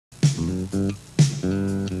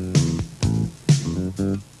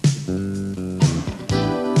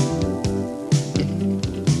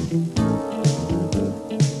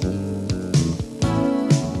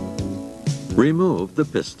Remove the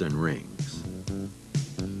piston rings.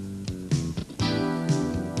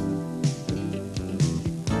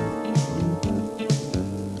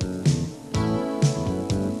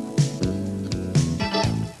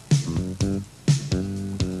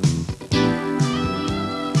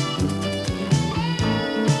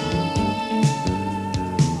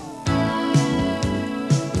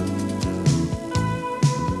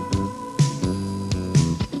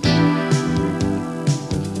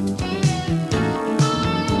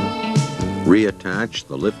 Reattach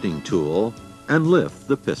the lifting tool and lift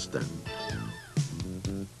the piston.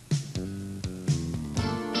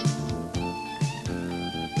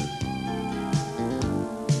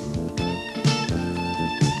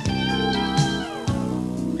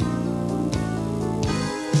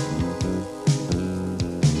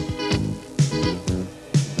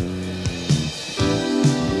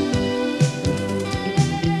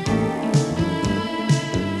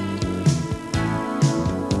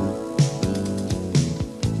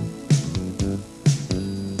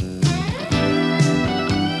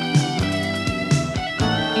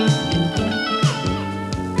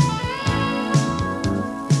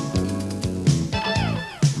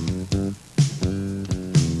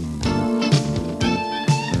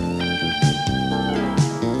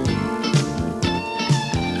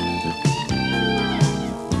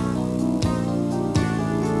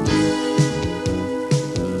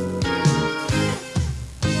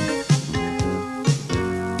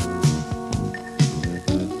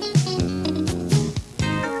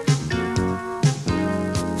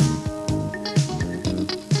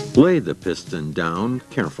 Lay the piston down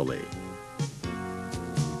carefully.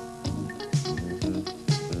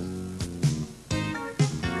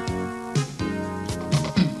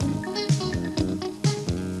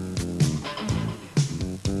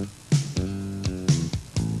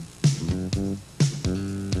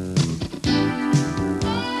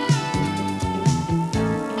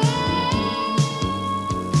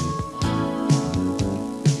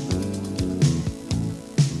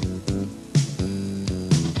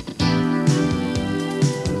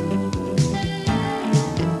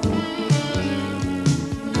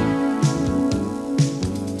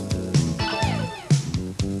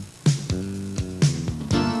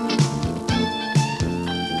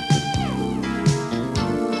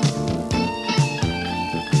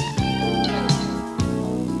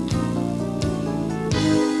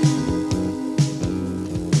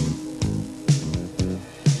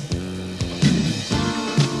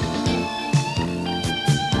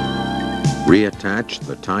 Reattach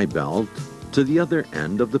the tie belt to the other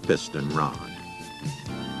end of the piston rod.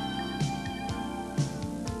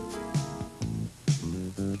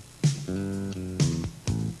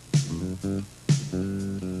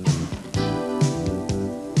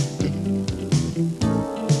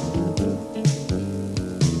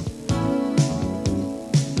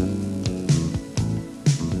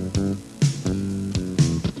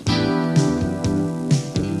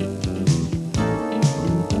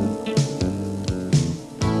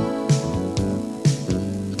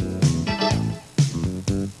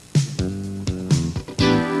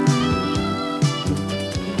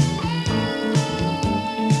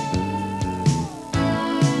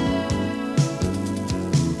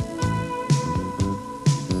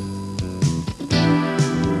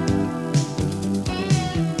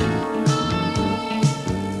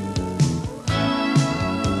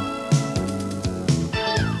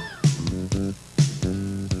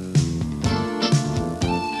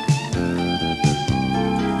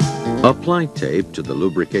 Apply tape to the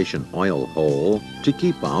lubrication oil hole to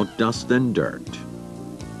keep out dust and dirt.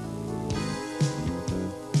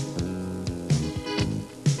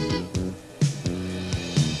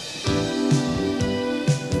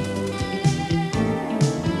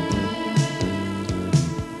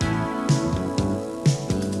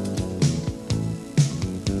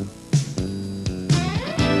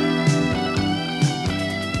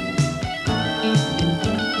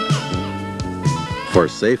 For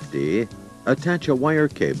safety, attach a wire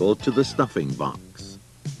cable to the stuffing box.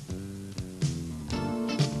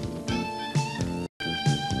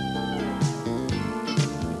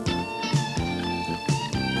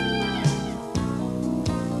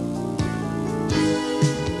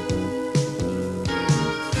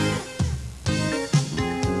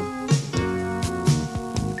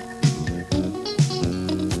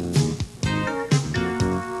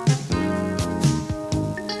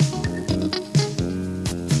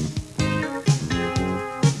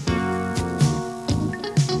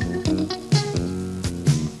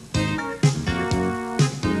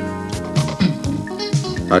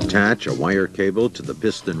 Attach a wire cable to the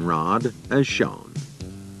piston rod as shown.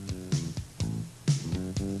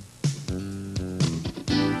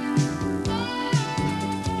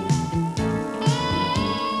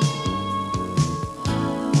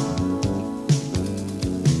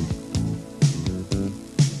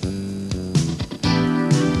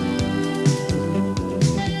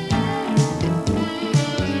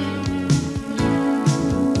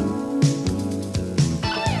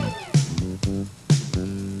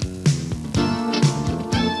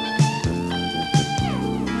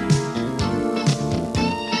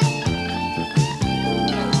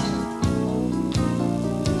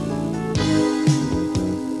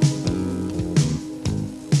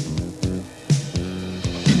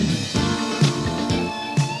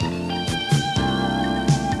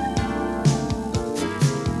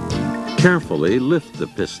 Carefully lift the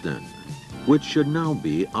piston, which should now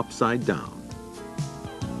be upside down.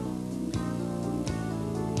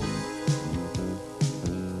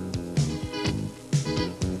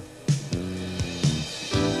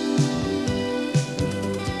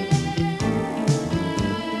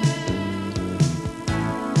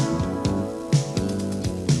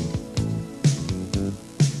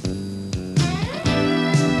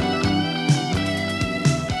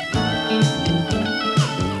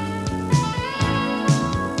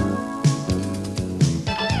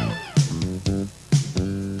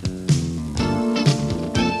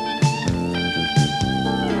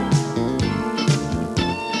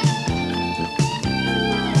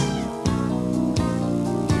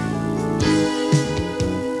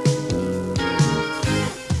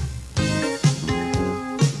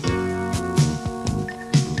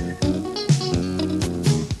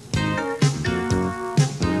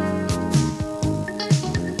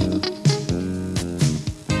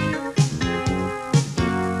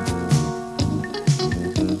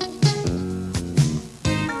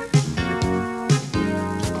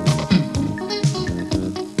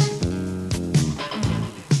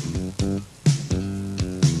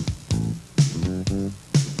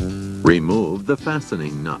 Remove the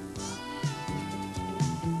fastening nuts.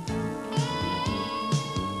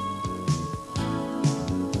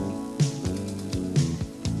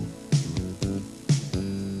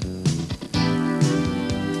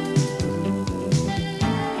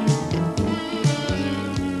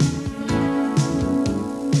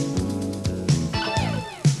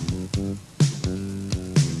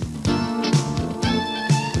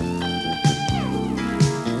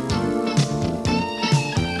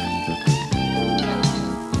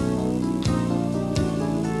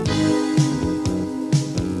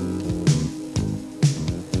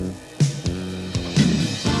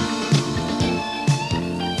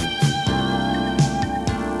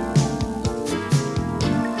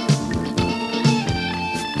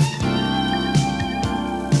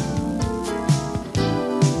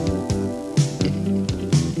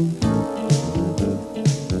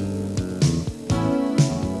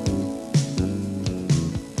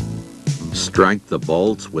 Strike the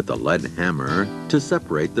bolts with a lead hammer to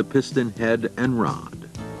separate the piston head and rod.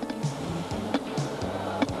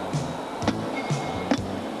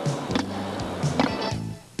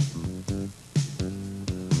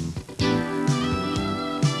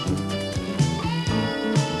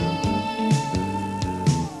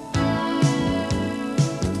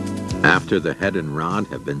 After the head and rod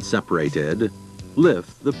have been separated,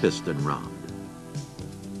 lift the piston rod.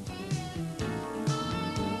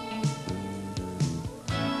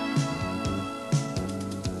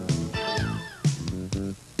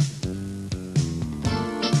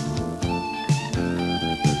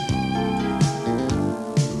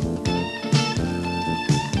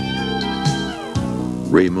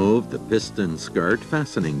 Remove the piston skirt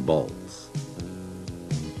fastening bolts.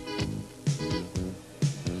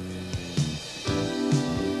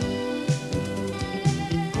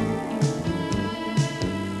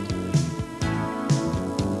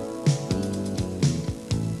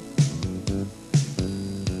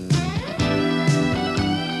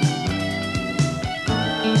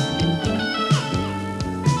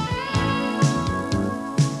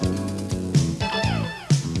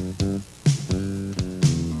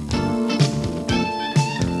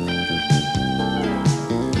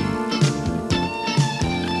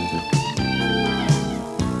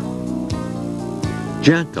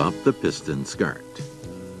 Jack up the piston skirt.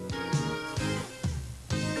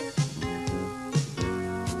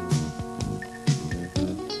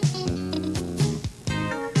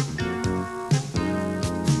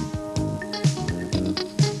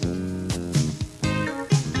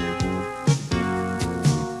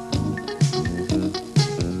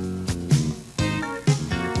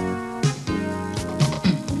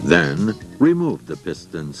 Then, remove the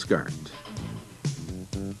piston skirt.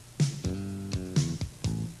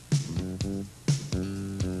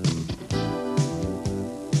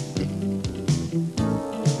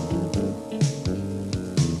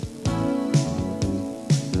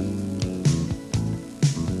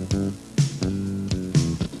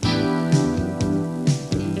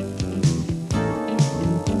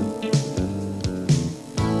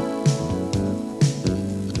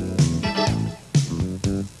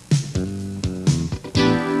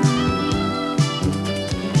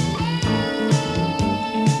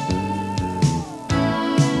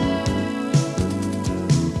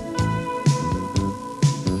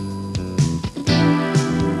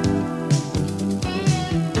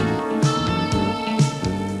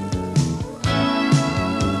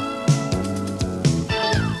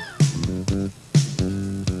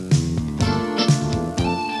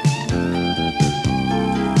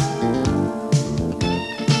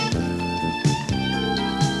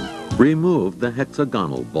 Remove the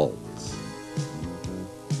hexagonal bolts.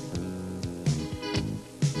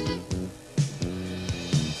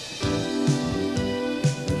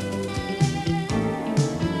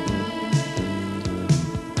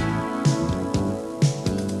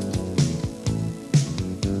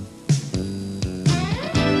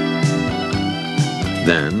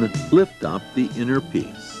 Then, lift up the inner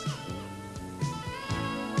piece.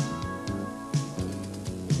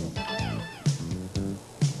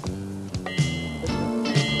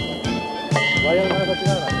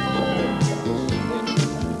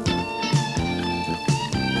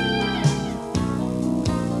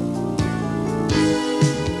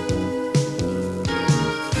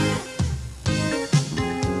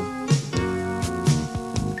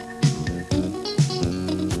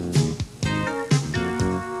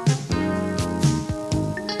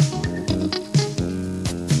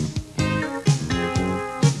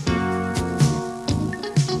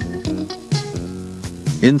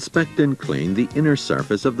 Inspect and clean the inner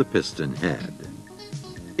surface of the piston head.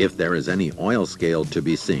 If there is any oil scale to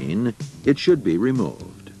be seen, it should be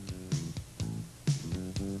removed.